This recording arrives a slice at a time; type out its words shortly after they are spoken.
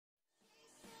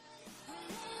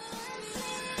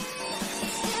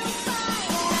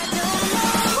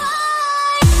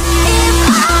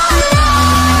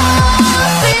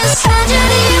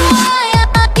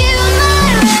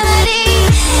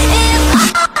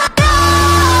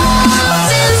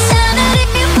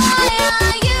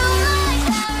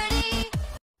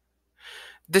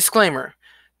Disclaimer: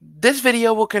 this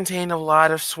video will contain a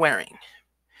lot of swearing.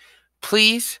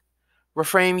 Please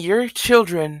refrain your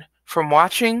children from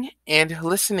watching and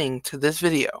listening to this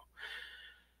video.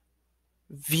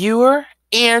 Viewer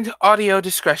and audio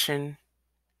discretion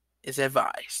is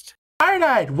advised.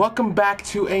 Alright, welcome back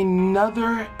to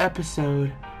another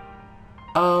episode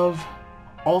of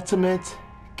Ultimate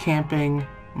Camping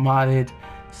Modded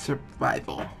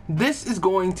Survival. This is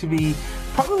going to be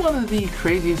probably one of the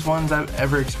craziest ones I've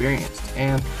ever experienced,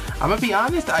 and I'm gonna be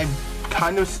honest, I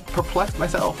kind of perplexed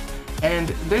myself, and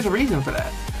there's a reason for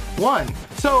that. One,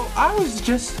 so I was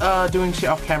just doing shit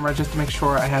off camera just to make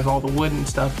sure I have all the wood and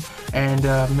stuff, and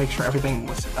make sure everything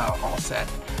was all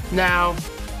set. Now,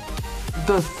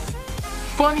 the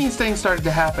funniest thing started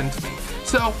to happen to me.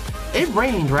 So it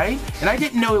rained, right? And I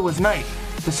didn't know it was night.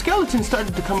 The skeleton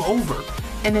started to come over.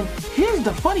 And then here's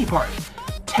the funny part.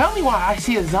 Tell me why I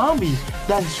see a zombie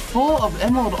that is full of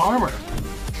emerald armor.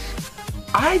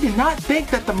 I did not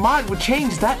think that the mod would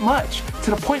change that much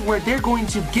to the point where they're going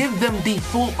to give them the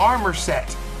full armor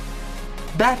set.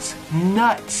 That's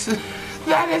nuts.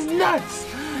 That is nuts.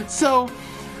 So,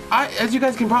 as you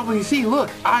guys can probably see,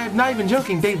 look, I am not even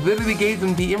joking. They literally gave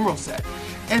them the emerald set.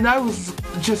 And I was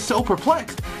just so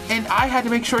perplexed. And I had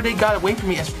to make sure they got away from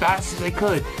me as fast as they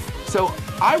could. So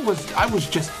I was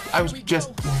just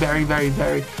very, very,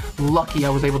 very lucky I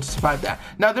was able to survive that.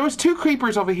 Now there was two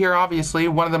creepers over here, obviously.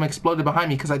 One of them exploded behind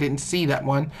me because I didn't see that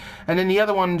one. And then the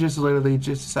other one just literally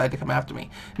just decided to come after me.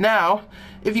 Now,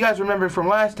 if you guys remember from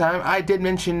last time, I did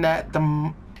mention that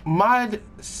the mod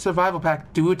survival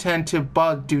pack do tend to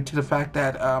bug due to the fact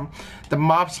that the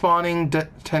mob spawning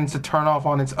tends to turn off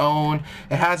on its own.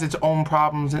 It has its own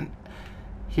problems and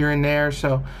here and there,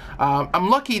 so I'm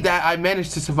lucky that I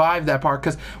managed to survive that part,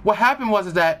 because what happened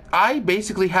was that I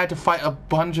basically had to fight a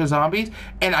bunch of zombies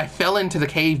and I fell into the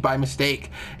cave by mistake,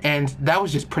 and that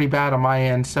was just pretty bad on my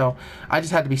end, so I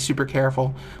just had to be super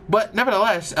careful. But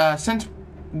nevertheless, since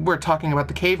we're talking about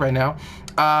the cave right now,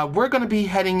 we're going to be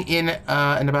heading in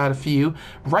about a few.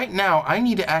 Right now, I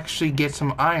need to actually get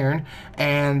some iron,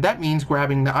 and that means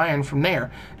grabbing the iron from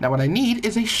there. Now, what I need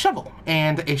is a shovel,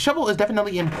 and a shovel is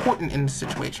definitely important in this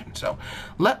situation. So,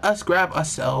 let us grab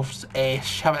ourselves a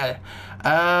shovel.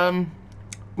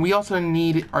 We also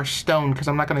need our stone, because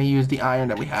I'm not going to use the iron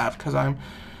that we have, because I'm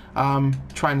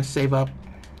trying to save up.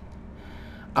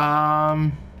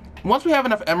 Once we have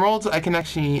enough emeralds, I can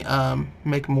actually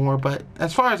make more, but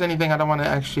as far as anything, I don't want to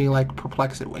actually like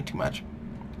perplex it way too much.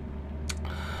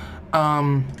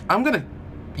 I'm gonna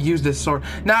use this sword.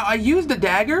 Now, I used the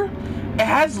dagger. It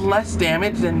has less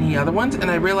damage than the other ones, and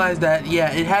I realized that,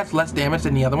 yeah, it has less damage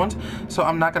than the other ones, so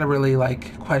I'm not gonna really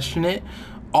like question it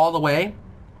all the way.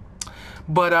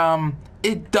 But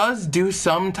it does do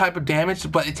some type of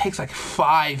damage, but it takes like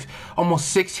 5, almost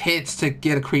 6 hits to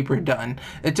get a creeper done.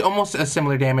 It's almost a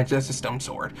similar damage as a stone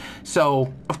sword.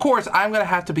 So, of course, I'm gonna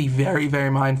have to be very,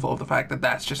 very mindful of the fact that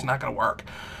that's just not gonna work.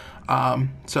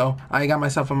 So I got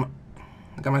myself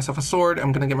a sword.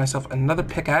 I'm gonna get myself another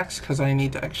pickaxe because I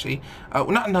need to actually,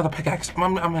 not another pickaxe.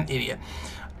 I'm an idiot.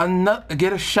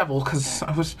 Get a shovel because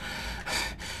I was.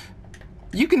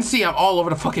 You can see I'm all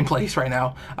over the fucking place right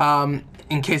now.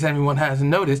 In case anyone hasn't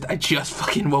noticed, I just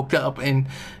fucking woke up and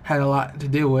had a lot to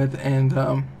deal with, and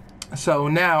so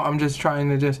now I'm just trying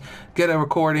to just get a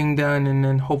recording done and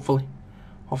then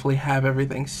hopefully have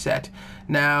everything set.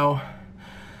 Now,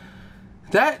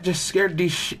 that just scared the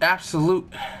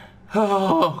absolute.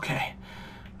 Oh, okay.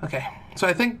 So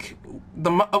I think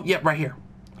oh yeah, right here.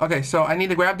 Okay, so I need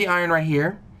to grab the iron right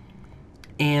here,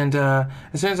 and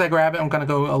as soon as I grab it, I'm gonna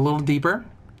go a little deeper.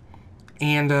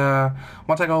 And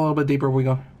once I go a little bit deeper,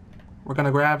 we're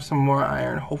gonna grab some more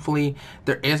iron. Hopefully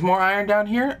there is more iron down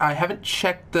here. I haven't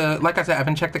checked like I said, I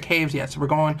haven't checked the caves yet, so we're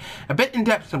going a bit in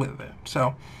depth with it.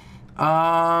 So,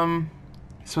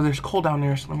 so there's coal down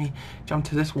there, so let me jump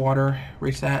to this water,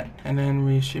 reach that, and then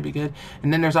we should be good.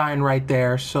 And then there's iron right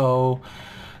there, so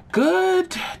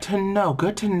good to know,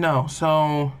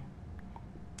 So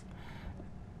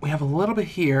we have a little bit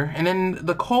here, and then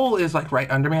the coal is like right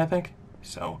under me, I think.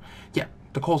 So, yeah,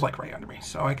 the coal's like right under me,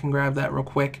 so I can grab that real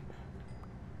quick.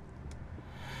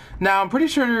 Now, I'm pretty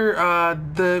sure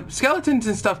the skeletons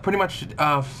and stuff pretty much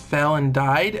fell and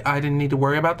died. I didn't need to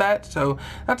worry about that, so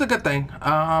that's a good thing.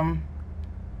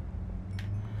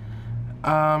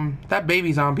 That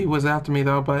baby zombie was after me,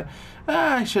 though, but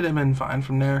I should have been fine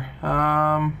from there.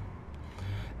 Now,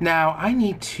 I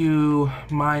need to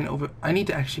I need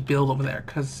to actually build over there,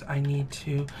 because I need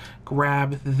to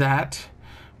grab that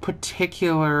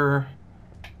particular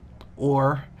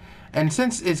ore, and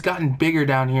since it's gotten bigger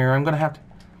down here, I'm gonna have to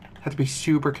have to be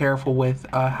super careful with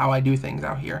how I do things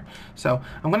out here. So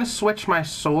I'm gonna switch my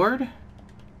sword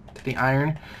to the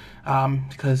iron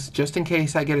because just in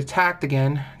case I get attacked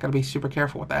again, gotta be super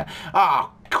careful with that.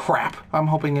 Oh crap! I'm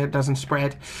hoping it doesn't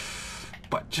spread.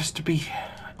 But just to be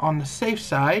on the safe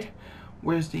side,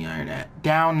 where's the iron at?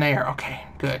 Down there. Okay,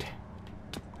 good.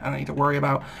 I don't need to worry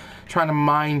about trying to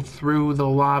mine through the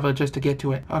lava just to get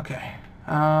to it. Okay.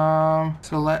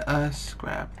 So let us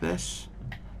grab this.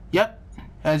 Yep.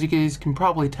 As you guys can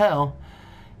probably tell,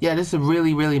 yeah, this is a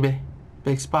really, really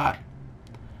big spot.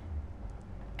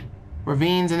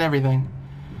 Ravines and everything.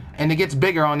 And it gets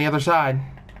bigger on the other side.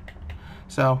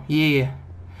 So, yeah.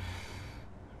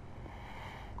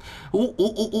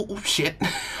 Ooh, shit.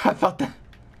 I thought that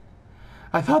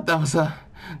was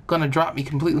gonna drop me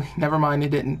completely. Never mind, it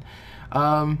didn't.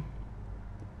 Alright,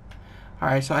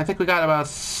 so I think we got about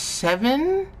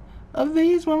 7 of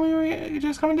these when we were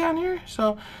just coming down here.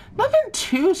 So, nothing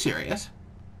too serious.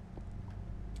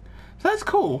 So that's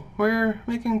cool. We're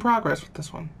making progress with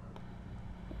this one.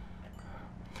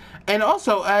 And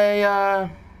also, I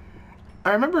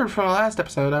remember from the last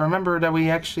episode, I remember that we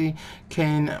actually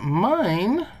can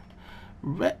mine...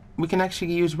 we can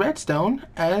actually use redstone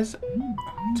as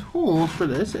tools for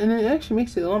this, and it actually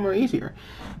makes it a lot more easier.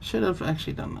 Should have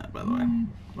actually done that, by the way.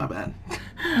 My bad.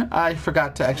 I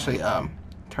forgot to actually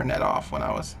turn that off when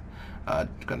I was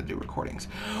gonna do recordings.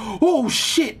 Oh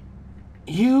shit!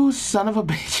 You son of a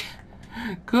bitch!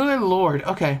 Good lord.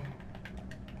 Okay.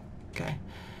 Okay.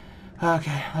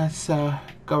 Okay. Let's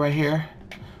go right here.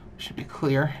 Should be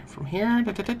clear from here.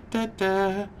 Da, da, da, da,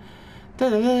 da. Da, da,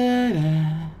 da,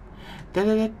 da. Da,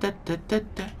 da, da, da, da,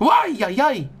 da. Why?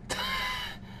 Yay!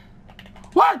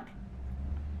 What?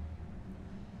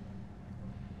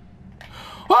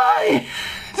 Why?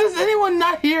 Does anyone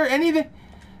not hear anything?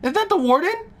 Is that the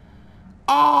warden?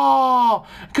 Oh,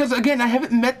 because again, I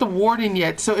haven't met the warden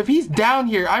yet. So if he's down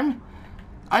here, I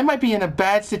might be in a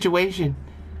bad situation.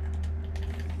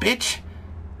 Bitch,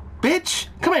 bitch,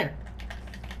 come here.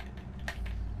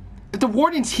 If the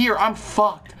warden's here, I'm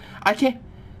fucked. I can't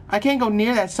go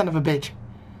near that son of a bitch.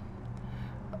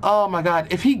 Oh my god,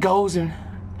 if he goes and...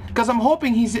 because I'm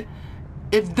hoping he's...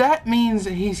 if that means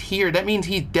he's here, that means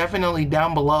he's definitely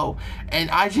down below. And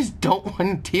I just don't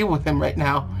want to deal with him right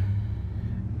now.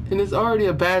 And it's already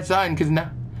a bad sign, because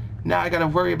now I gotta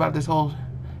worry about this whole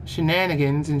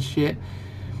shenanigans and shit.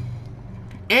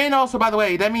 And also, by the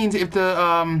way, that means if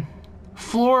the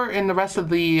floor and the rest of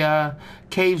the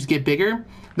caves get bigger,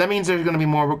 that means there's going to be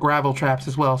more gravel traps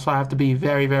as well. So I have to be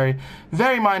very, very,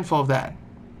 very mindful of that.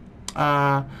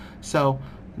 So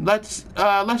let's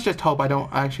just hope I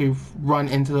don't actually run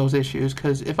into those issues,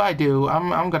 because if I do,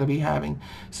 I'm going to be having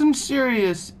some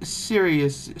serious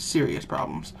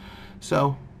problems.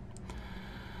 So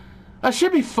I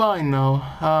should be fine though.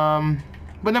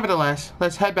 But nevertheless,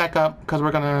 let's head back up, because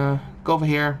we're going to go over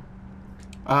here.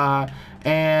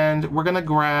 And we're going to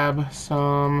grab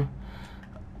some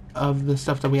of the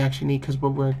stuff that we actually need, because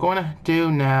what we're going to do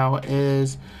now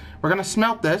is we're going to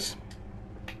smelt this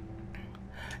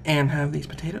and have these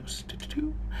potatoes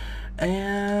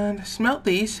and smelt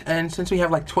these, and since we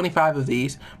have like 25 of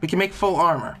these, we can make full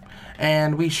armor,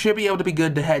 and we should be able to be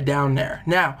good to head down there.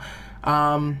 Now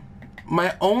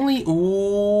my only...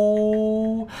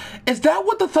 ooh, is that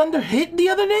what the thunder hit the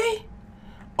other day?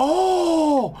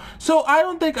 Oh, so I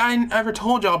don't think I ever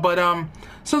told y'all, but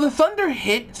so the thunder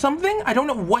hit something. I don't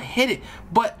know what hit it,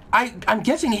 but I'm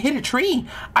guessing it hit a tree.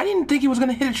 I didn't think it was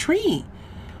gonna hit a tree.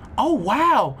 Oh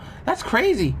wow, that's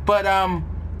crazy. But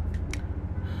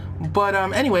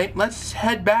anyway, let's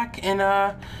head back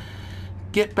and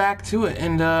get back to it,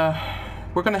 and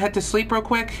we're gonna head to sleep real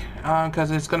quick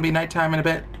because it's gonna be nighttime in a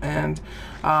bit. And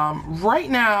right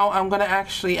now, I'm gonna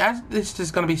actually, as this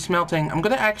is gonna be smelting, I'm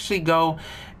gonna actually go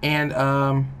and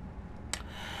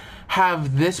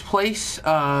have this place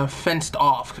fenced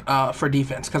off for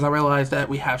defense, because I realized that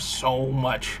we have so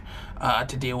much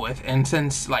to deal with, and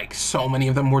since like so many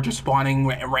of them were just spawning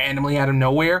randomly out of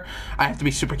nowhere, I have to be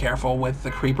super careful with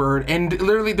the creeper, and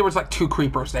literally there was like 2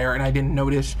 creepers there and I didn't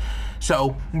notice,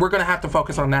 so we're gonna have to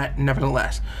focus on that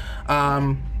nevertheless.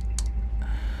 I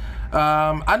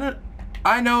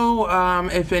know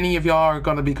if any of y'all are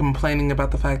gonna be complaining about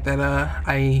the fact that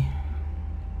I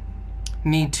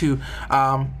need to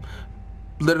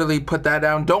literally put that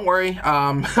down. Don't worry,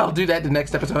 I'll do that the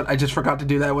next episode. I just forgot to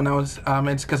do that when I was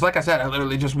it's because, like I said, I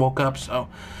literally just woke up, so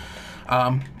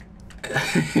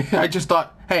I just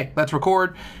thought, hey, let's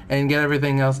record and get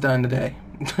everything else done today.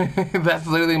 That's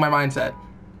literally my mindset.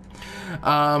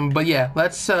 But yeah,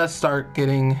 let's start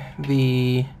getting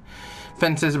the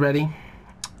fences ready,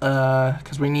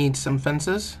 because we need some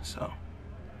fences. So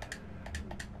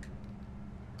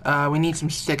we need some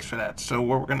sticks for that. So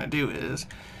what we're gonna do is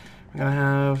we're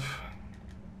gonna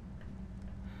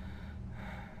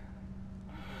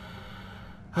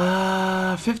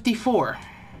have 54,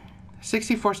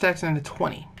 64 stacks into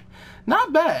 20.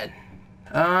 Not bad.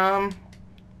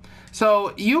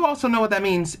 So you also know what that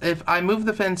means. If I move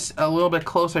the fence a little bit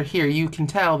closer here, you can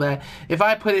tell that if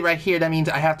I put it right here, that means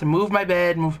I have to move my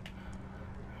bed,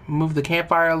 move the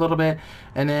campfire a little bit,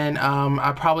 and then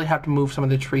I probably have to move some of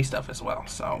the tree stuff as well.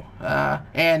 So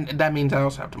and that means I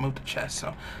also have to move the chest.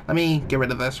 So let me get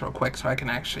rid of this real quick so I can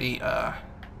actually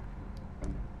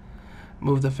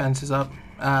move the fences up,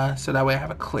 so that way I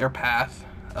have a clear path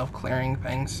of clearing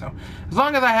things. So as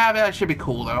long as I have it, I should be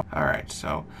cool though. All right,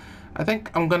 so I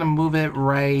think I'm gonna move it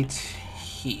right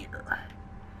here,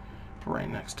 right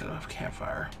next to the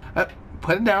campfire.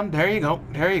 Put it down. There you go.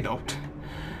 There you go.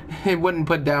 It wouldn't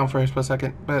put down for a split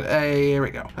second, but hey, here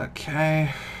we go.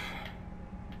 Okay.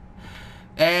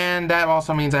 And that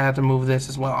also means I have to move this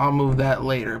as well. I'll move that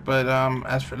later. But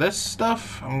as for this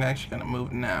stuff, I'm actually gonna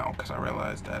move now because I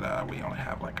realized that we only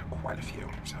have like quite a few.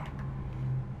 So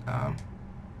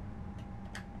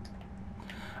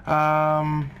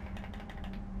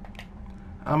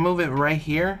I'll move it right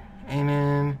here, and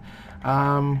then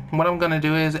what I'm gonna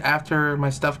do is after my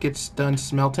stuff gets done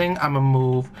smelting, I'm gonna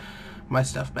move my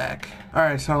stuff back. All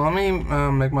right, so let me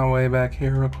make my way back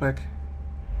here real quick.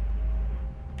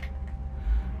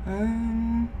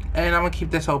 And I'm gonna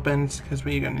keep this open because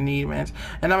we're gonna need it.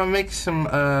 And I'm gonna make some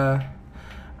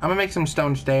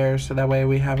stone stairs so that way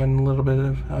we have a little bit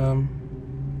of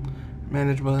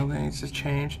manageability to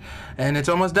change. And it's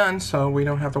almost done, so we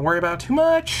don't have to worry about too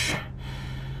much.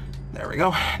 There we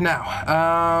go.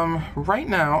 Now, right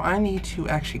now I need to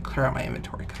actually clear out my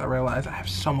inventory because I realize I have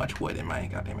so much wood in my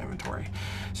goddamn inventory.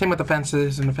 Same with the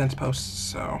fences and the fence posts.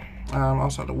 So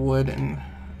also the wood and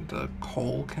the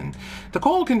coal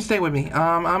can stay with me.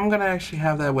 I'm gonna actually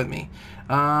have that with me.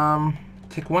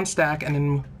 Take one stack and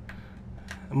then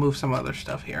move some other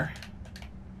stuff here.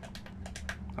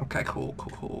 Okay, cool.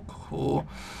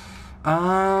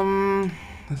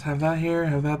 Let's have that here,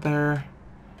 have that there,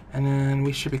 and then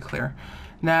we should be clear.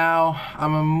 Now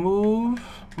I'm gonna move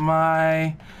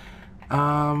my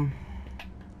I'm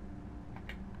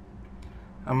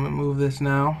gonna move this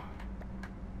now.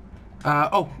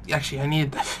 Oh, actually, I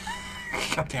need that.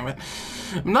 God damn it.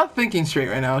 I'm not thinking straight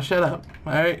right now. Shut up.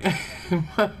 All right.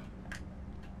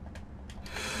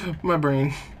 My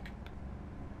brain.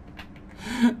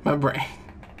 My brain.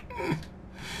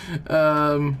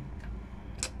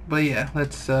 But yeah,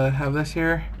 let's have this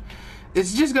here.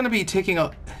 It's just gonna be taking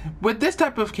a. With this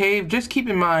type of cave, just keep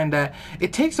in mind that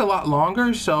it takes a lot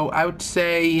longer. So I would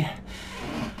say.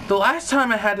 The last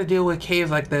time I had to deal with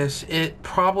caves like this, it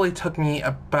probably took me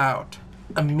about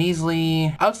a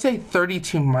measly, I would say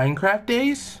 32 Minecraft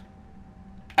days.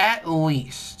 At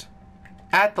least.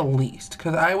 At the least.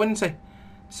 Because I wouldn't say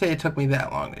it took me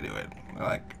that long to do it.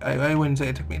 Like, I wouldn't say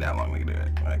it took me that long to do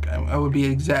it. Like, I would be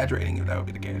exaggerating if that would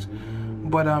be the case.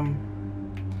 But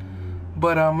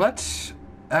let's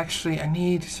actually, I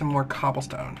need some more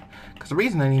cobblestone. Because the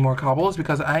reason I need more cobble is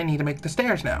because I need to make the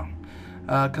stairs now.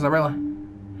 Because I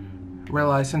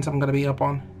realize since I'm gonna be up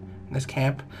on this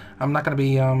camp, I'm not gonna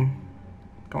be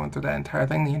going through that entire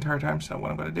thing the entire time. So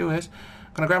what I'm gonna do is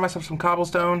I'm gonna grab myself some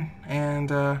cobblestone and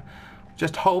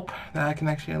just hope that I can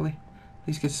actually at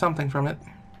least get something from it.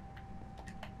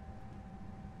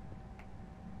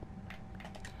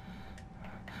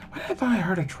 Why did I thought I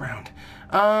heard a drowned?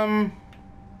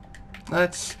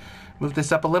 Let's move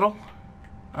this up a little.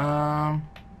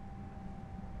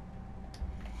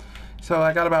 So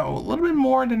I got about a little bit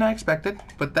more than I expected,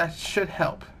 but that should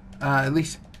help. At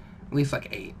least like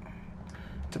 8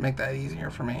 to make that easier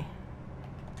for me.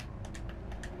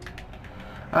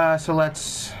 So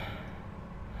let's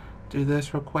do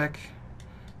this real quick.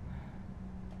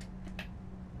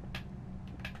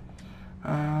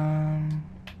 And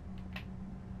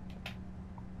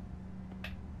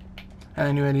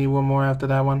I knew I needed one more after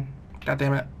that one. God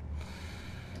damn it.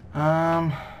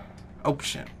 Oh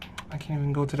shit. I can't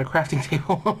even go to the crafting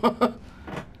table.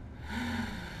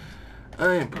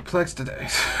 I am perplexed today.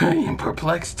 I am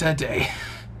perplexed today.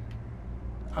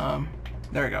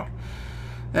 There we go.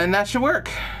 And that should work.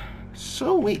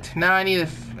 Sweet. Now I need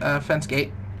a fence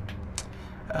gate.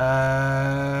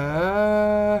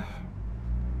 I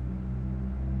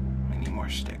need more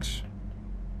sticks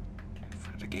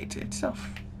for the gate itself.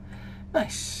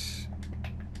 Nice.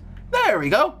 There we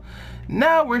go.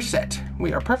 Now we're set.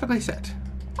 We are perfectly set.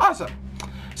 Awesome.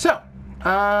 So,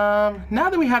 now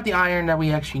that we have the iron that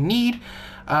we actually need,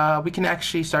 we can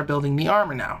actually start building the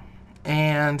armor now.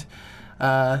 And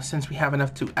since we have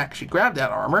enough to actually grab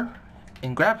that armor,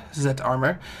 and grab that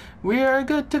armor, we are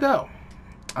good to go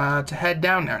to head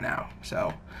down there now.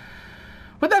 So,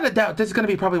 without a doubt, this is going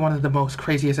to be probably one of the most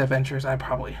craziest adventures I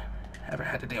probably ever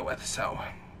had to deal with. So,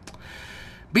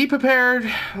 be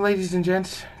prepared, ladies and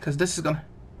gents, because this is going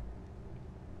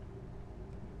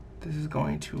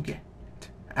to get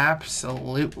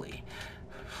absolutely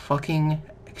fucking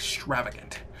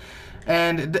extravagant.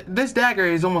 And this dagger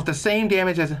is almost the same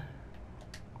damage as...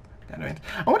 I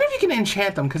wonder if you can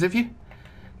enchant them,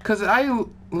 because I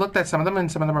looked at some of them,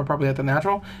 and some of them are probably at the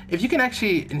natural. If you can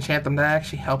actually enchant them, that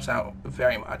actually helps out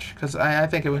very much, because I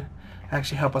think it would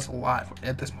actually help us a lot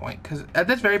at this point, because at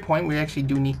this very point we actually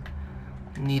do need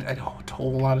a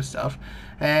whole lot of stuff.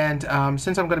 And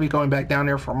since I'm going to be going back down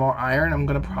there for more iron, I'm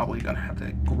probably gonna have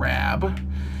to grab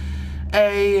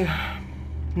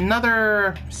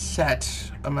another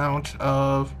set amount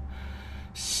of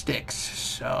sticks.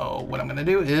 So what I'm gonna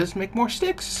do is make more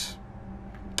sticks.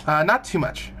 Not too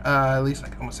much, at least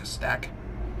like almost a stack.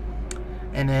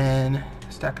 And then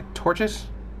a stack of torches.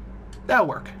 That'll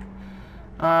work.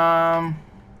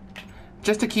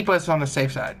 Just to keep us on the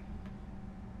safe side.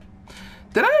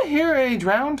 Did I hear a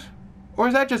drowned? Or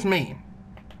is that just me?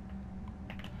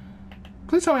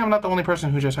 Please tell me I'm not the only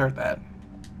person who just heard that.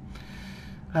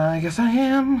 I guess I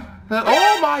am.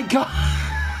 Oh my god!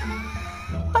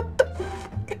 What the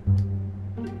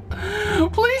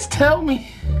fuck? Please tell me.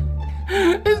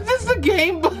 Is this a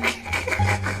game bug?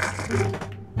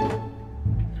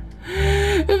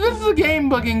 If this is a game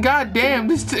bugging, goddamn,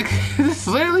 this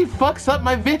literally fucks up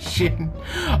my vision.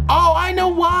 Oh, I know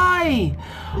why.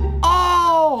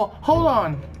 Oh, hold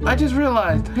on. I just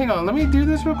realized. Hang on, let me do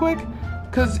this real quick.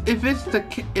 Cause if it's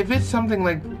something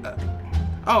like,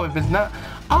 oh, if it's not,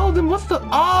 oh, then what's the?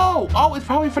 Oh, it's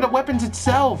probably for the weapons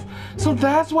itself. So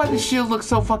that's why the shield looks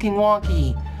so fucking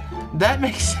wonky. That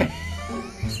makes sense.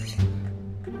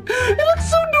 It looks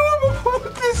so normal.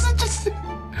 This is just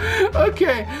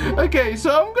okay.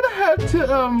 So I'm gonna have to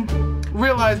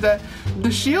realize that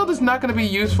the shield is not gonna be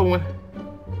useful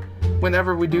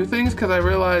whenever we do things, because I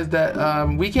realized that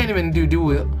we can't even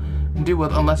do it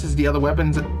unless it's the other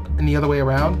weapons and the other way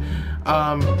around.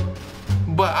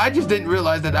 But I just didn't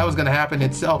realize that was gonna happen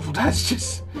itself. That's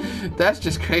just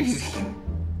crazy.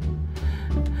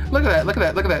 Look at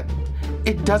that.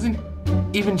 It doesn't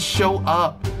even show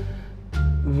up.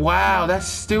 Wow, that's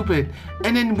stupid.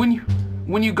 And then when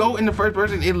you go in the first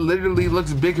person, it literally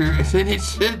looks bigger than it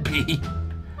should be.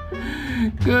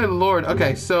 Good lord.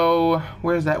 Okay, so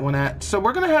where's that one at? So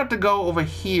we're gonna have to go over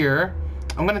here.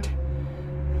 I'm gonna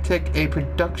take a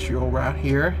productional route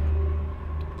here.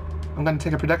 And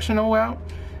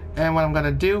what I'm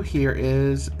gonna do here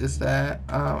is that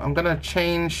I'm gonna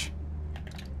change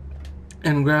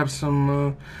and grab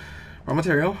some raw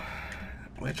material,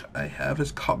 which I have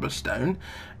is cobblestone,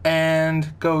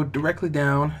 and go directly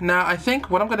down. Now I think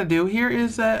what I'm gonna do here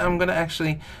is that I'm gonna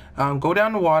actually go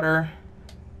down the water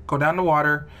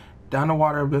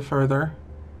a bit further,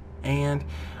 and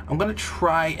I'm gonna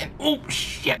try and, oh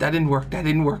shit, that didn't work.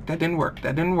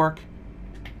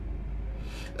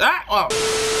 Ah, oh,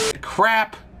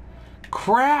 crap.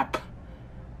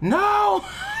 No,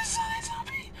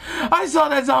 I saw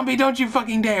that zombie, don't you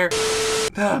fucking dare.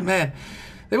 Oh man,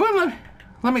 they wouldn't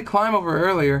let me climb over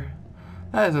earlier.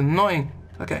 That is annoying.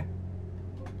 Okay.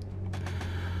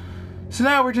 So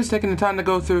now we're just taking the time to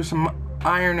go through some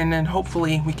iron, and then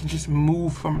hopefully we can just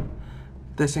move from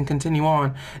this and continue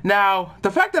on. Now,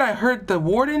 the fact that I heard the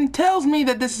warden tells me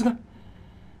that this is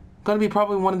gonna be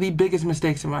probably one of the biggest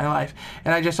mistakes in my life.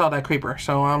 And I just saw that creeper,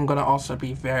 so I'm gonna also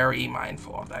be very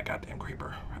mindful of that goddamn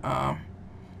creeper.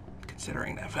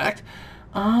 Considering that fact.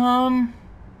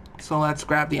 So let's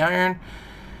grab the iron.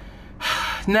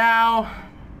 Now,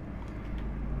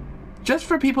 just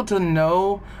for people to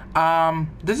know,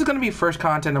 this is going to be first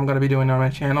content I'm going to be doing on my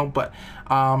channel, but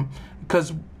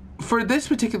because for this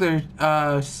particular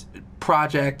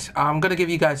project, I'm going to give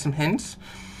you guys some hints.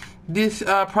 This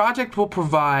project will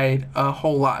provide a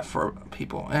whole lot for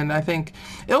people, and I think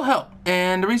it'll help.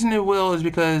 And the reason it will is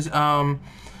because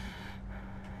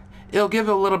it'll give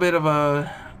a little bit of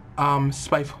a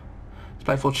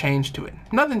spiteful change to it.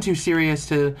 Nothing too serious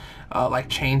to like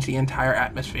change the entire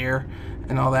atmosphere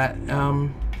and all that,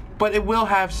 but it will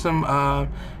have some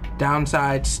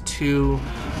downsides to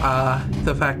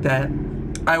the fact that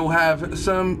I will have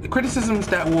some criticisms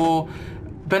that will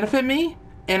benefit me,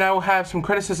 and I will have some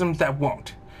criticisms that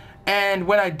won't. And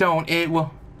when I don't, it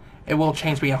will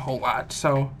change me a whole lot.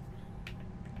 So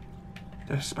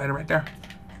there's a spider right there.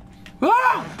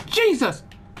 Ah, Jesus!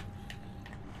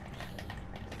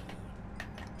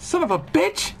 Son of a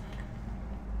bitch!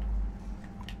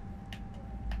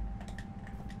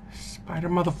 Spider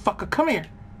motherfucker, come here.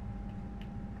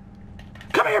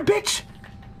 Come here, bitch!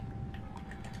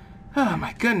 Oh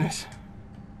my goodness.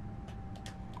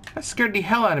 That scared the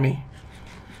hell out of me.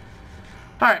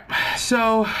 Alright,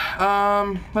 so,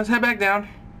 let's head back down.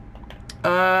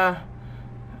 I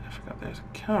forgot there's a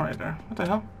cow right there. What the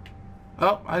hell?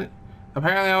 Oh,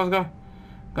 apparently I was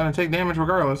gonna take damage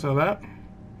regardless of that.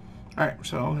 Alright,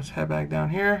 so let's head back down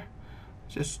here.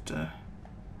 Just, there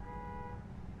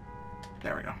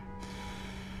we go.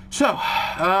 So,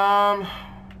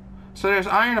 so there's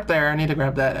iron up there. I need to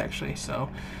grab that, actually, so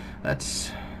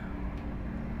let's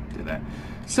do that.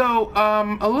 So,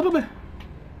 a little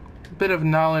bit of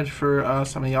knowledge for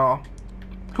some of y'all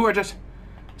who are just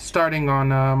starting on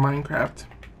Minecraft.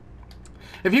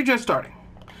 If you're just starting,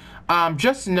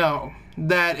 just know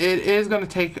that it is going to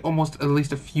take almost at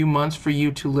least a few months for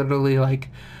you to literally like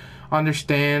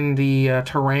understand the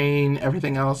terrain,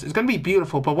 everything else. It's going to be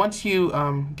beautiful, but once you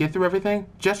get through everything,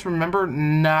 just remember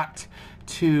not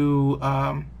to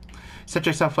set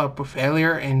yourself up for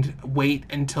failure and wait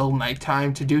until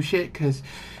nighttime to do shit, because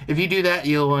if you do that,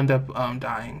 you'll end up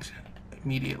dying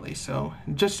immediately. So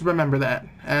just remember that.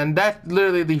 And that's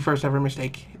literally the first ever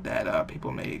mistake that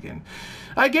people make. And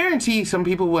I guarantee some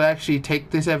people will actually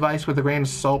take this advice with a grain of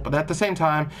salt, but at the same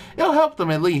time, it'll help them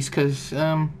at least, because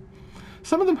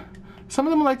some of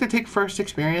them like to take first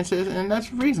experiences, and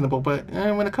that's reasonable. But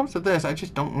when it comes to this, I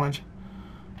just don't want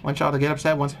y'all to get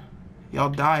upset once y'all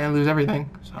die and lose everything.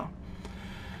 So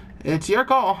it's your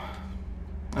call.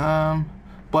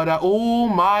 But oh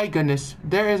my goodness,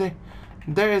 there is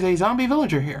a zombie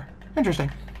villager here.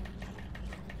 Interesting.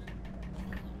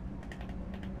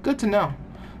 Good to know.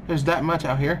 There's that much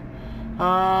out here.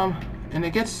 And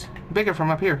it gets bigger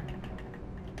from up here.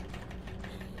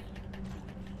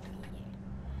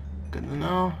 Good to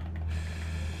know.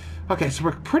 Okay, so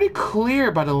we're pretty clear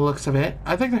by the looks of it.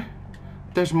 I think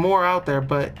there's more out there,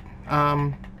 but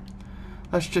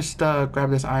let's just grab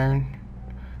this iron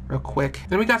real quick.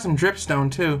 Then we got some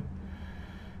dripstone too.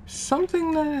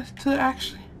 Something to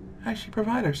actually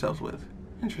provide ourselves with.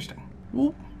 Interesting.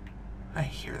 Whoop. I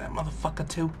hear that motherfucker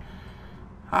too.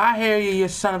 I hear you, you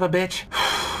son of a bitch.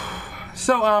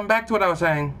 So, back to what I was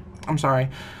saying. I'm sorry.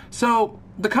 So,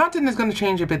 the content is going to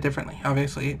change a bit differently,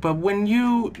 obviously. But when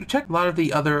you check a lot of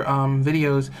the other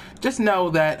videos, just know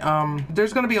that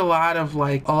there's going to be a lot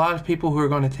of people who are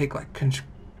going to take like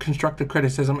constructive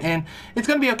criticism, and it's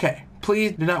going to be okay.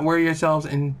 Please do not worry yourselves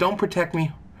and don't protect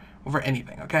me over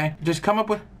anything, okay? Just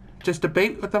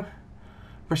debate with them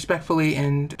respectfully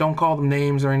and don't call them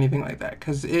names or anything like that,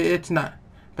 because it's not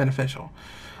beneficial.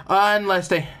 Unless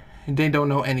they don't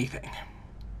know anything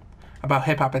about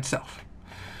hip-hop itself.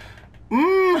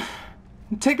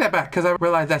 Take that back, because I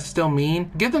realize that's still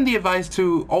mean. Give them the advice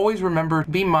to always remember,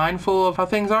 be mindful of how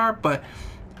things are, but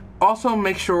also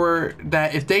make sure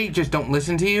that if they just don't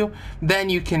listen to you, then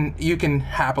you can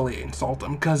happily insult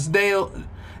them, because they'll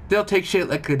take shit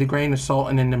like a grain of salt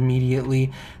and then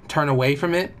immediately turn away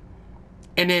from it.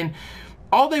 And then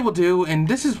all they will do, and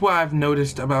this is what I've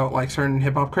noticed about like certain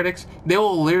hip-hop critics, they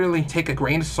will literally take a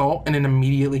grain of salt and then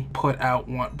immediately put out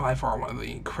by far one of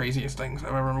the craziest things I've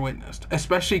ever witnessed.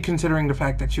 Especially considering the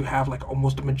fact that you have like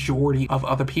almost a majority of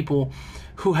other people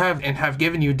who have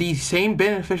given you these same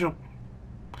beneficial...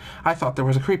 I thought there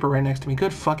was a creeper right next to me.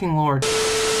 Good fucking lord.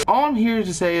 All I'm here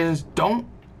to say is don't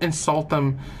insult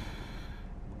them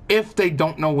if they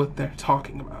don't know what they're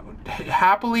talking about.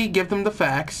 Happily give them the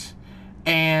facts,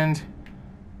 and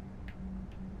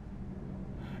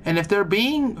if they're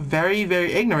being very,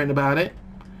 very ignorant about it,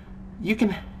 you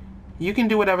can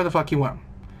do whatever the fuck you want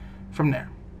from there.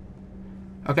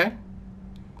 Okay?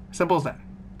 Simple as that.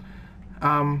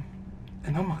 And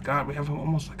oh my god, we have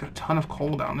almost like a ton of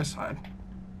coal down this side.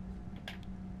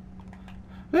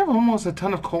 We have almost a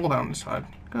ton of coal down this side.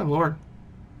 Good lord.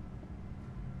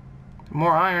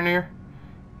 More iron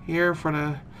here for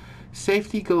the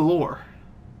safety galore.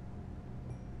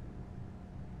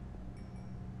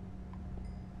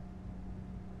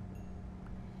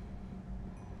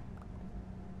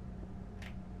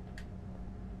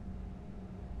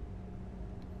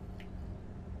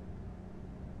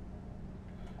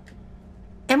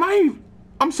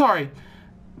 I'm sorry.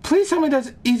 Please tell me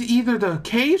that's either the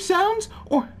cave sounds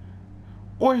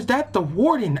or is that the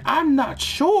warden? I'm not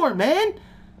sure, man.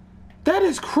 That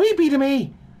is creepy to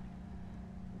me.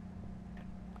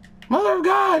 Mother of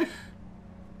God.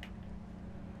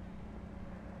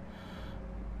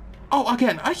 Oh,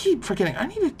 again, I keep forgetting. I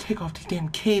need to take off these damn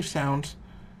cave sounds.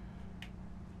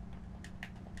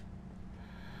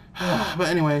 But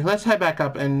anyway, let's head back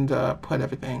up and put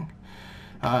everything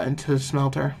into the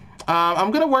smelter.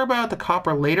 I'm going to worry about the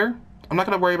copper later. I'm not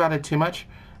gonna worry about it too much.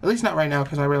 At least not right now,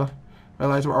 because I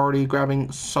realize we're already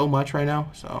grabbing so much right now.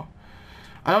 So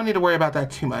I don't need to worry about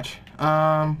that too much.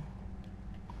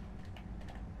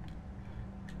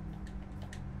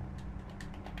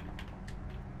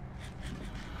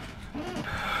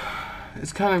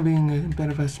 It's kind of being a bit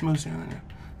of a smooth sailing.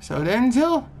 So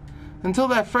until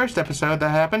that first episode that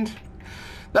happened,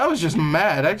 that was just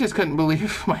mad. I just couldn't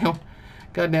believe my own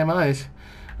goddamn eyes.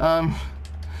 That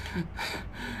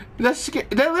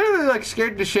literally like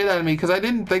scared the shit out of me, because I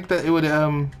didn't think that it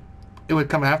would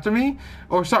come after me.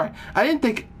 Or sorry, I didn't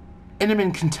think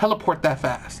Enderman can teleport that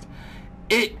fast.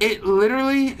 It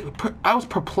literally, I was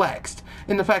perplexed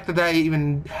in the fact that that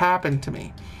even happened to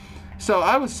me. So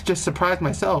I was just surprised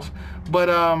myself. But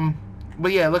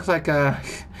yeah, it looks like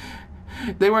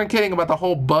they weren't kidding about the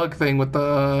whole bug thing with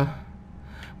the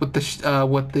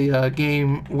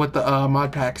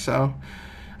mod pack. So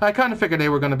I kind of figured they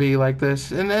were going to be like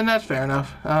this, and that's fair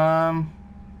enough.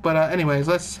 But anyways,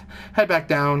 let's head back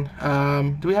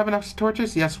down. Do we have enough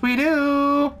torches? Yes, we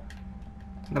do.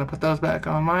 I'm gonna put those back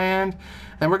on my end,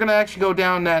 and we're gonna actually go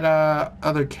down that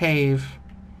other cave.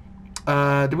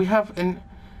 Do we have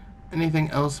anything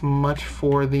else much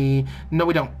for the? No,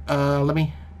 we don't. Let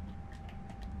me.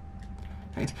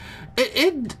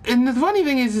 And the funny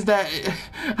thing is that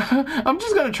I'm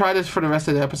just gonna try this for the rest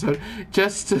of the episode,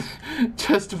 just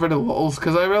for the lulz,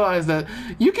 because I realize that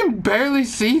you can barely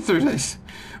see through this.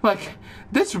 Like,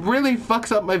 this really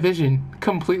fucks up my vision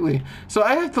completely. So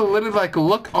I have to literally like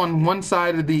look on one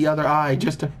side of the other eye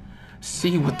just to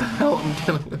see what the hell I'm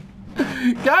dealing with.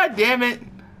 God damn it.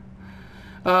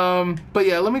 But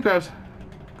yeah, let me grab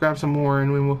some more,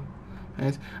 and we will.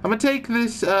 I'm gonna take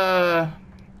this.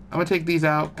 I'm gonna take these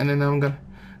out, and then I'm gonna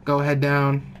go head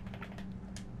down.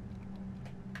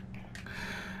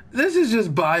 This is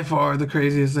just by far the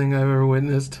craziest thing I've ever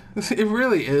witnessed. It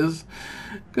really is.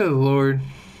 Good lord.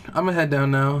 I'm gonna head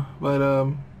down now, but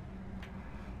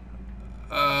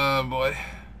boy.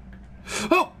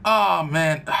 Oh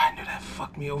man, I knew that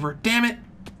fucked me over. Damn it.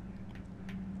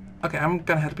 Okay, I'm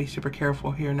gonna have to be super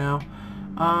careful here now.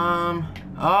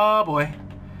 Oh boy.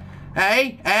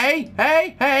 Hey!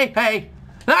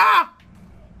 Ah!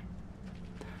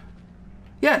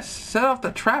 Yes, set off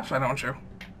the traps, why don't you?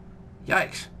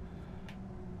 Yikes.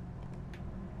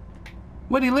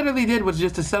 What he literally did was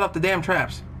just to set off the damn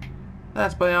traps.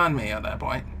 That's beyond me at that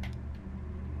point.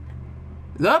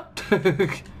 Up.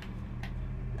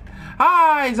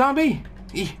 Hi, zombie.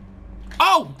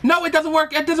 Oh, no, it doesn't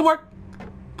work. It doesn't work.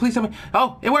 Please tell me.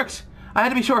 Oh, it works. I had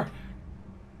to be sure.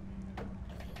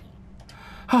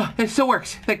 Oh, it still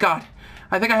works. Thank God.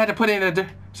 I think I had to put it in a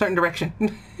certain direction.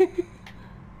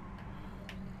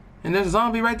 And there's a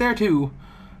zombie right there, too.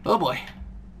 Oh, boy.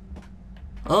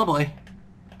 Oh, boy.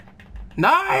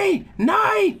 Nye!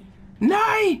 Nye!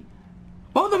 Nye!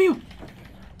 Both of you!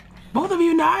 Both of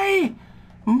you, Nye!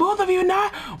 Both of you,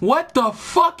 Nye! What the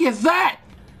fuck is that?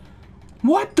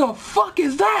 What the fuck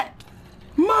is that?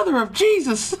 Mother of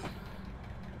Jesus!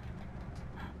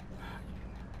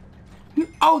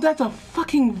 Oh, that's a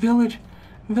fucking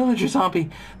villager zombie.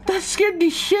 That scared the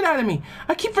shit out of me.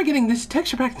 I keep forgetting this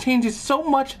texture pack changes so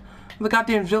much of the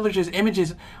goddamn villagers'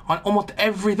 images on almost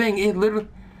everything. It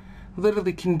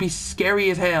literally can be scary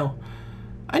as hell.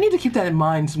 I need to keep that in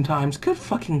mind sometimes. Good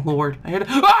fucking lord. I heard.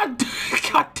 Ah!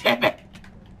 God damn it!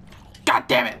 God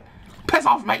damn it! Piss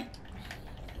off, mate!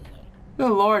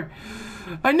 Good lord.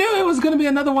 I knew it was gonna be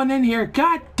another one in here.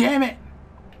 God damn it!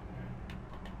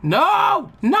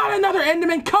 No! Not another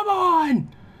Enderman! Come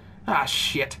on! Ah,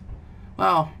 shit.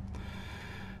 Well.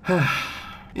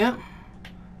 Yep.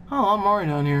 Oh, a lot more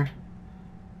down here.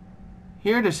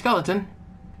 Here, there's skeleton.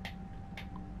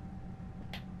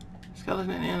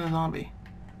 Skeleton and a zombie.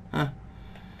 Huh.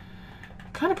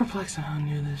 Kind of perplexed on how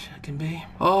new this shit can be.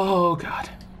 Oh, God.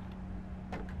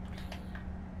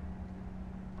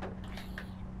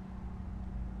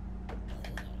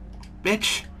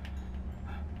 Bitch.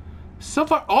 So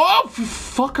far. Oh,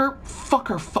 fucker.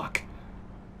 Fucker, fuck.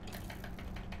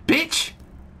 Bitch.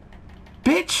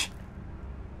 Bitch.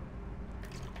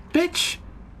 Bitch.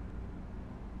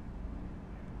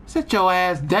 Sit your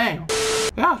ass down.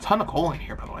 Got a ton of coal in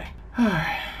here, by the way.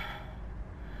 Alright.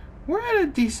 We're at a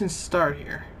decent start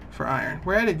here for iron.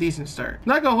 We're at a decent start.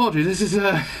 Not gonna hold you. This is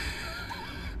this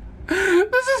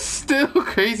is still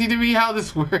crazy to me how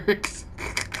this works.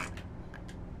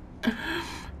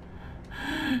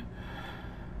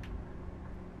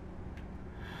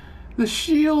 The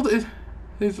shield is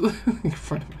in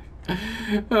front of me.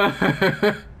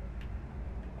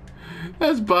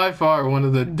 That's by far one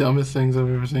of the dumbest things I've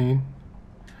ever seen.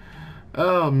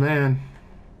 Oh man.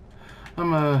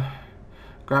 I'm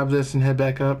grab this and head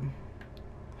back up.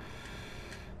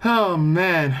 Oh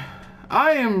man,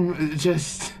 I am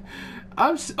just,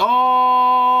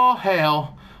 oh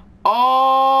hell,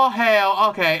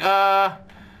 okay,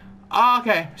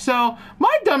 okay, so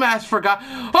my dumbass forgot,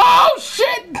 oh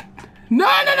shit, no,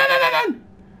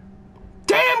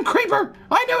 damn creeper,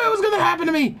 I knew it was gonna happen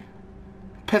to me,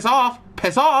 piss off,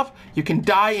 you can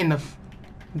die in the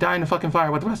fucking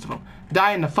fire with the rest of them,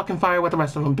 die in the fucking fire with the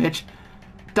rest of them, bitch,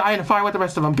 die in the fire with the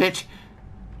rest of them, bitch,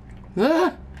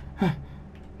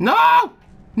 no!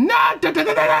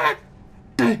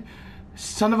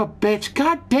 Son of a bitch.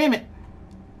 God damn it.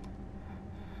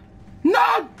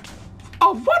 No!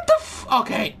 Oh, what the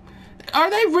okay.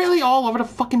 Are they really all over the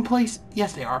fucking place?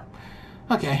 Yes, they are.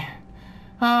 Okay.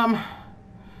 Oh,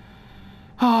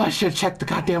 I should have checked the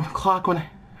goddamn clock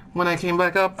when I came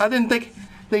back up. I didn't think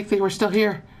they were still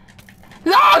here.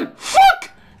 Oh, fuck!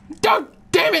 Oh,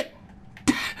 damn it!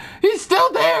 He's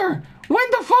still there! When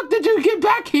the fuck did you get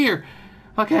back here?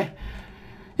 Okay.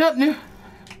 Yep,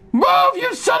 Move,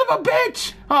 you son of a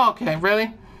bitch! Oh, okay,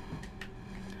 really?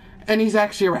 And he's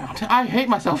actually around. I hate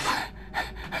myself.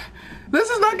 This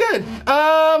is not good.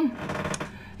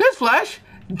 Newsflash.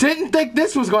 Didn't think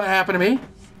this was going to happen to me.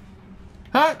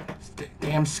 Huh?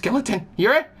 Damn skeleton.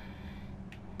 You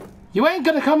ain't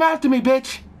gonna come after me,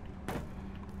 bitch.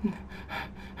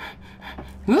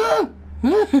 Yeah,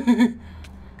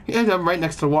 I'm right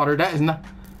next to the water. That is not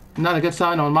a good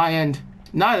sign on my end.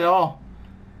 Not at all.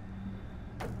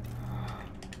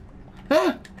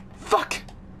 Fuck.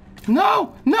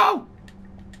 No.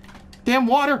 Damn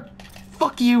water.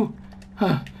 Fuck you.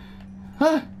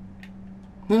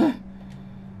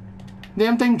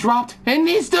 Damn thing dropped. And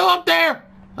he's still up there.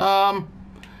 So I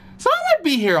might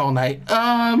be here all night.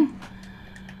 I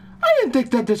didn't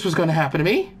think that this was gonna happen to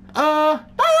me. Not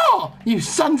at all. You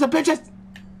sons of bitches.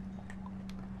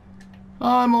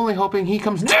 I'm only hoping he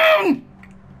comes down.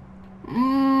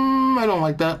 I don't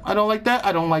like that.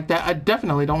 I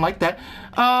definitely don't like that.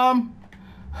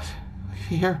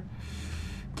 Here.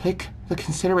 Take the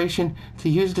consideration to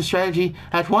use the strategy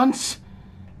at once.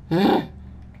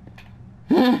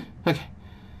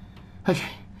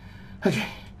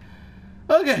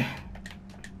 Okay.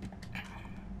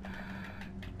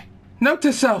 Note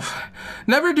to self.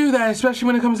 Never do that, especially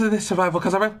when it comes to this survival,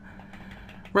 because I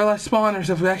realize spawners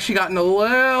have actually gotten a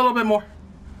little bit more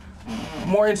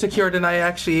insecure than I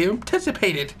actually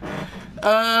anticipated.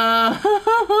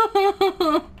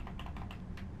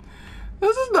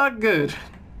 This is not good.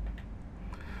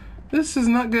 This is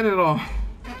not good at all.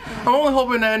 I'm only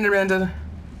hoping that Enderman doesn't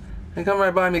come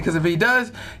right by me, because if he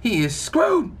does, he is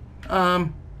screwed.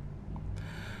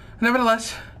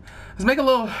 Nevertheless, let's make a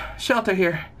little shelter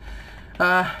here.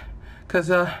 Because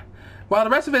while the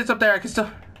rest of it is up there, I can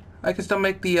still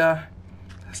make the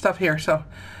stuff here, so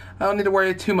I don't need to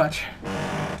worry too much.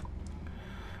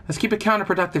 Let's keep it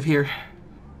counterproductive here.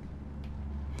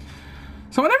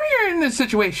 So whenever you're in this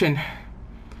situation,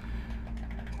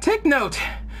 take note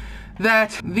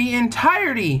that the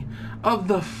entirety of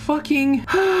the fucking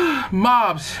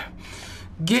mobs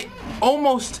get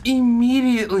almost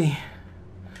immediately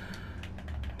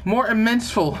more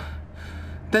immenseful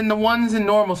than the ones in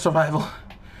normal survival.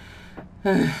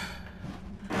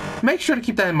 Make sure to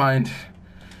keep that in mind.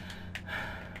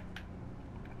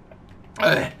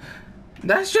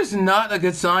 That's just not a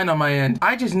good sign on my end.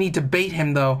 I just need to bait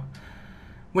him though,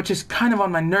 which is kind of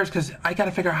on my nerves because I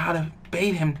gotta figure out how to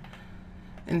bait him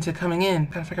into coming in.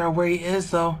 Gotta figure out where he is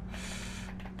though.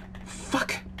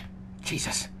 Fuck.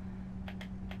 Jesus.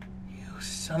 You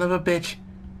son of a bitch.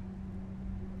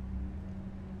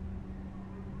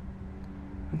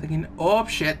 I'm thinking, oh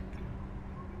shit.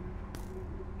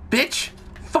 Bitch!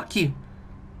 Fuck you.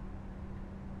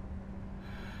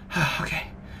 Okay.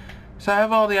 So I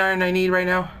have all the iron I need right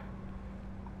now.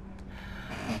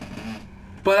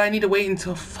 But I need to wait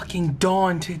until fucking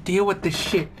dawn to deal with this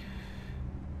shit.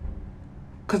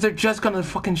 Cause they're just gonna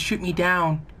fucking shoot me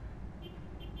down.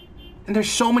 And there's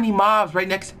so many mobs right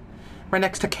next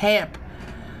to camp.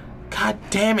 God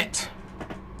damn it.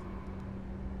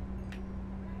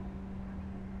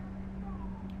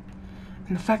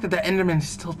 And the fact that the Enderman's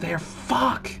still there,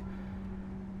 fuck.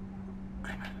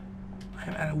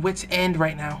 I'm at a wit's end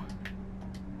right now.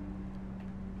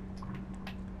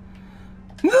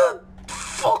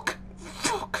 Fuck.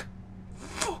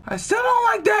 I still don't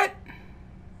like that.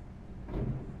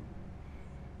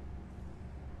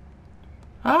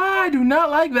 I do not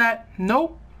like that.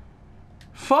 Nope.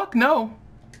 Fuck no.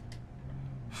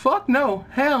 Fuck no.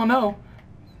 Hell no.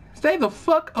 Stay the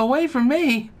fuck away from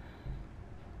me.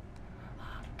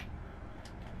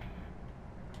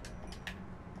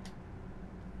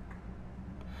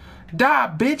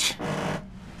 Die, bitch.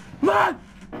 Ah.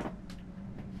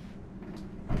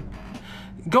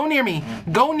 Go near me.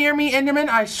 Go near me, Enderman.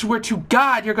 I swear to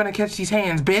God, you're gonna catch these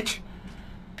hands, bitch.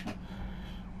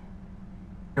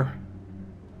 Here.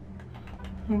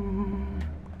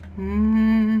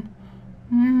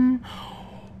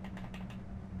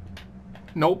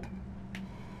 Nope.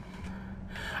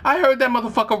 I heard that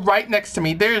motherfucker right next to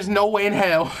me. There is no way in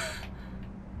hell.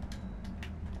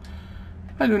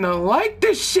 I do not like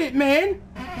this shit, man.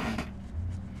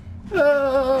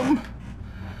 There's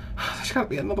gotta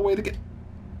be another way to get...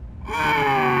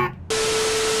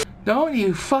 Don't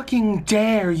you fucking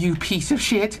dare, you piece of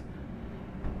shit.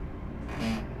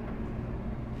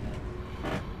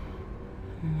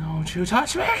 Don't you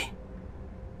touch me.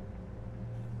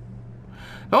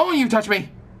 Don't you touch me.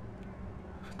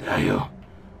 How dare you.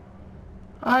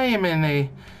 I am in a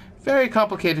very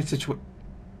complicated situation.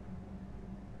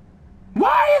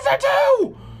 Why is there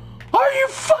two? Are you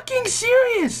fucking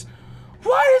serious?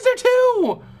 Why is there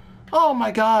two? Oh my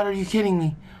God, are you kidding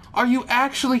me? Are you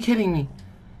actually kidding me?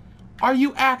 Are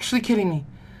you actually kidding me?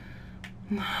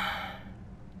 I'm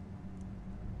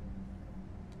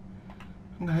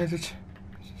gonna have to check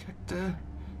the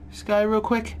sky real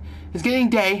quick. It's getting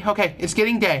day. Okay, it's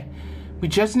getting day. We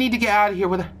just need to get out of here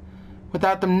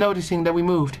without them noticing that we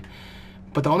moved.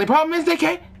 But the only problem is they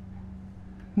can't.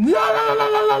 La la la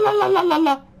la la la la la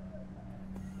la.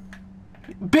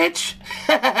 Bitch.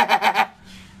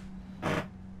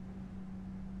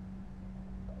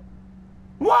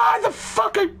 Why the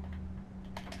fuck are...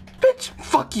 Bitch.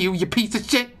 Fuck you, you piece of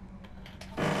shit.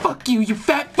 Fuck you, you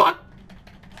fat fuck.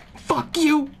 Fuck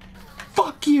you.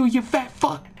 Fuck you, you fat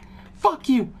fuck. Fuck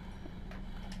you.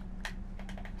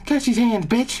 Catch these hands,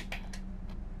 bitch.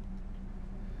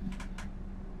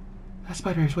 That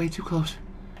spider is way too close.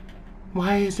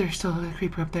 Why is there still a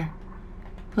creeper up there?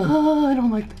 Oh, I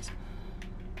don't like this.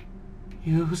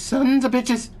 You sons of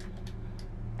bitches.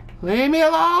 Leave me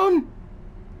alone.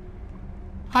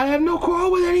 I have no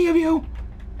quarrel with any of you.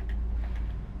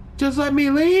 Just let me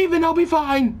leave and I'll be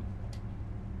fine.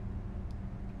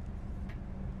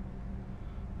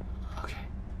 Okay.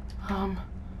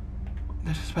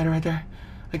 There's a spider right there.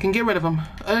 I can get rid of him.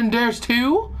 And there's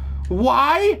two?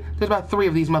 Why? There's about 3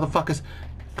 of these motherfuckers.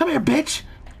 Come here, bitch.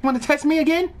 Want to test me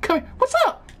again? Come here. What's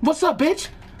up? What's up, bitch?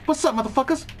 What's up,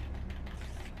 motherfuckers?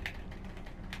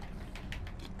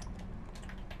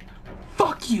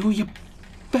 Fuck you, you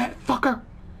fat fucker.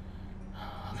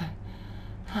 Okay.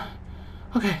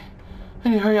 Okay. I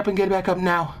need to hurry up and get back up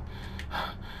now.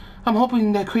 I'm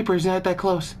hoping that creeper is not that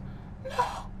close. No.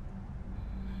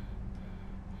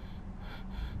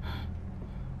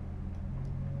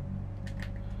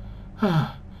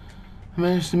 I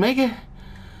managed to make it.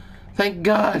 Thank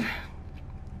God.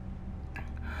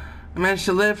 I managed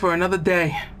to live for another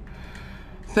day.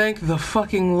 Thank the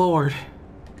fucking Lord.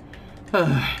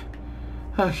 Okay.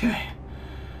 Okay.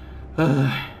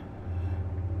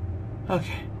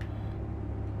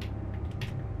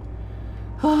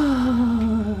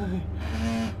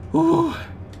 Ooh.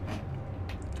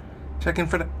 Checking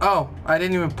for the... Oh, I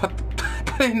didn't even put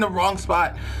it in the wrong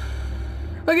spot.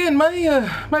 Again,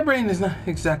 my brain is not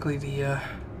exactly the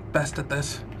best at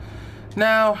this.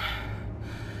 Now,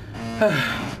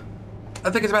 I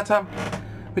think it's about time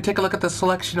we take a look at the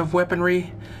selection of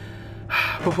weaponry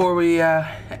before we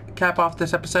cap off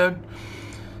this episode.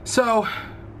 So,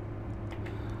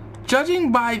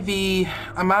 judging by the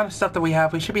amount of stuff that we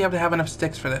have, we should be able to have enough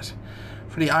sticks for this.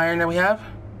 For the iron that we have,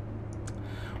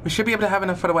 we should be able to have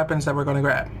enough for the weapons that we're going to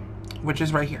grab, which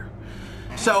is right here.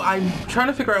 So I'm trying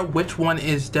to figure out which one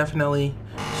is definitely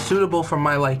suitable for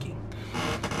my liking.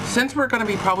 Since we're going to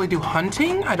be probably do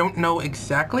hunting, I don't know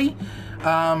exactly.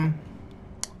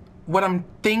 What I'm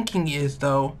thinking is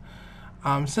though,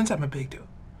 since I'm a big dude,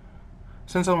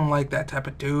 since I'm like that type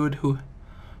of dude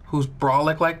who's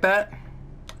brawlic like that,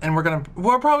 and I'm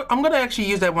gonna actually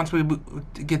use that once we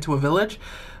get to a village,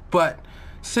 but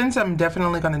since I'm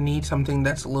definitely gonna need something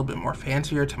that's a little bit more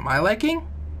fancier to my liking,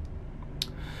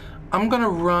 I'm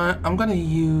gonna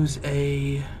use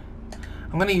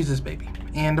this baby.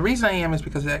 And the reason I am is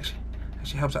because it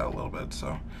actually helps out a little bit,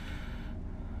 so.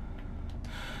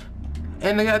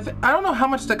 And I don't know how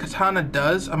much the katana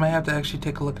does. I might have to actually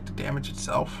take a look at the damage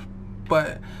itself.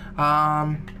 But,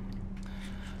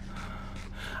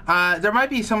 there might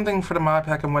be something for the mod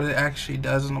pack and what it actually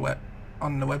does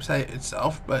on the website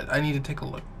itself, but I need to take a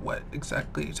look what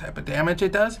exactly type of damage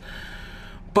it does.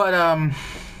 But,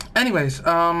 anyways,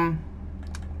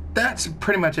 that's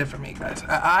pretty much it for me, guys.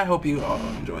 I hope you all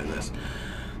enjoy this.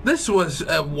 This was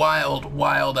a wild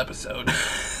episode.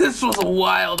 This was a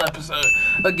wild episode.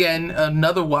 Again,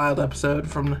 another wild episode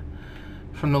from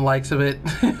from the likes of it.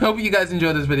 Hope you guys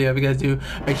enjoyed this video. If you guys do,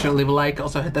 make sure to leave a like.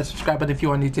 Also hit that subscribe button if you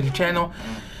are new to the channel.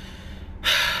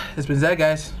 It's been Zed,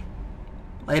 guys.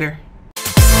 Later.